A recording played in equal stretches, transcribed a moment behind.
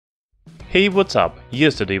Hey, what's up?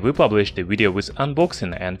 Yesterday we published a video with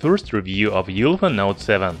unboxing and first review of Ulefone Note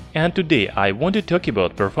 7, and today I want to talk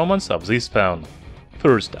about performance of this phone.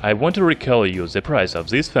 First, I want to recall you the price of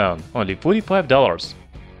this phone, only $45.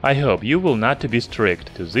 I hope you will not be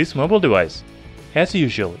strict to this mobile device. As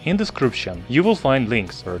usual, in description you will find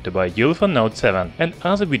links to buy Ulefone Note 7 and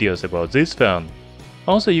other videos about this phone.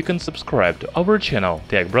 Also, you can subscribe to our channel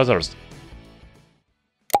Tech Brothers.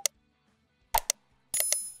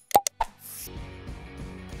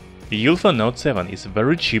 The Ulefone Note 7 is a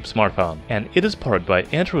very cheap smartphone, and it is powered by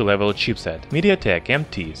entry-level chipset MediaTek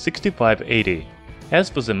MT6580. As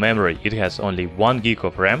for the memory, it has only 1 GB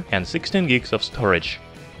of RAM and 16 GB of storage.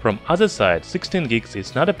 From other side, 16 GB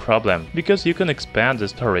is not a problem, because you can expand the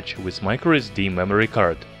storage with microSD memory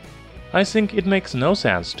card. I think it makes no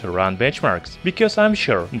sense to run benchmarks, because I'm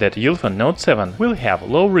sure that Ulefone Note 7 will have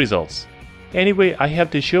low results. Anyway, I have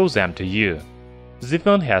to show them to you. The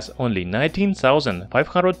phone has only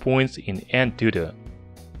 19,500 points in AnTuTu.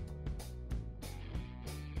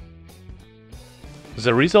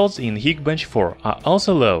 The results in GeekBench 4 are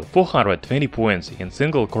also low, 420 points in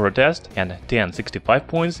single-core test and 1065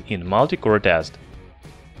 points in multi-core test.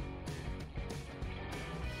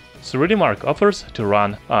 3DMark offers to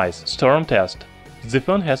run Ice Storm test. The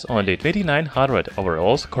phone has only 2900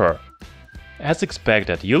 overall score. As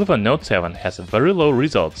expected, Ulefone Note 7 has very low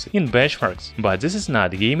results in benchmarks, but this is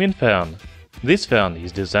not a gaming phone. This phone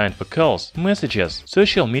is designed for calls, messages,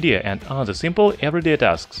 social media and other simple everyday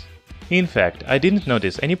tasks. In fact, I didn't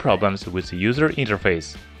notice any problems with the user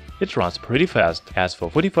interface. It runs pretty fast as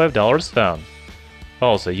for $45 phone.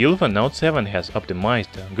 Also, Ulefone Note 7 has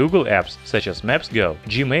optimized Google apps such as Maps Go,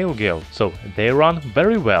 Gmail Go, so they run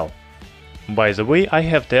very well. By the way, I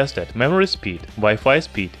have tested memory speed, Wi-Fi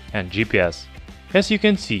speed and GPS. As you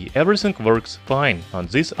can see, everything works fine on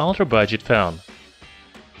this ultra-budget phone.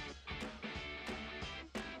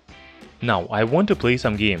 Now I want to play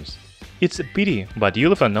some games. It's a pity, but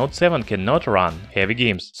Ulefone Note 7 cannot run heavy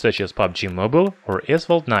games such as PUBG Mobile or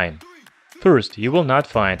Asphalt 9. First, you will not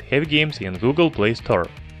find heavy games in Google Play Store.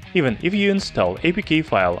 Even if you install APK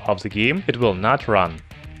file of the game, it will not run.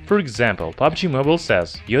 For example, PUBG Mobile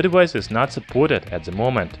says your device is not supported at the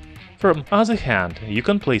moment. From other hand, you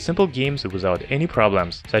can play simple games without any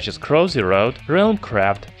problems, such as Cross the Road, Realm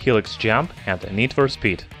Craft, Helix Jump and Need for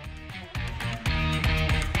Speed.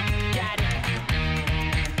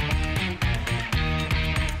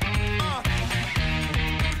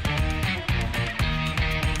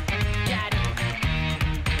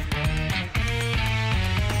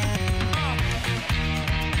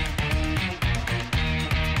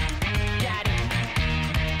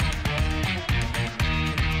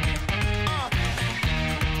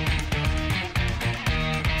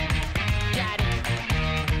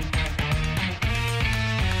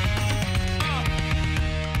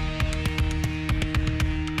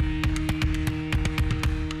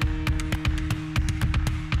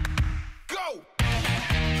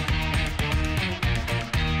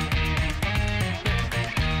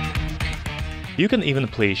 You can even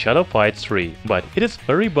play Shadow Fight 3, but it is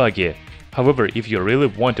very buggy. However, if you really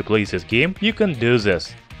want to play this game, you can do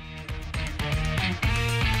this.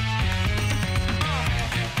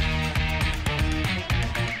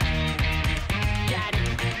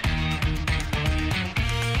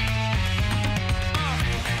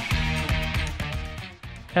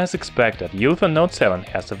 As expected, Ulefone Note 7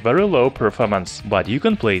 has a very low performance, but you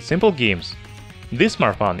can play simple games. This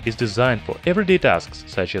smartphone is designed for everyday tasks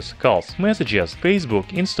such as calls, messages, Facebook,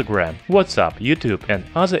 Instagram, WhatsApp, YouTube and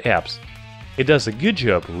other apps. It does a good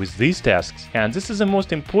job with these tasks, and this is the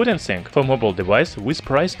most important thing for mobile device with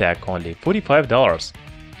price tag only $45.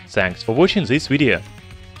 Thanks for watching this video.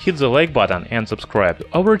 Hit the like button and subscribe to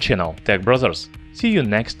our channel Tech Brothers. See you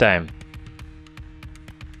next time.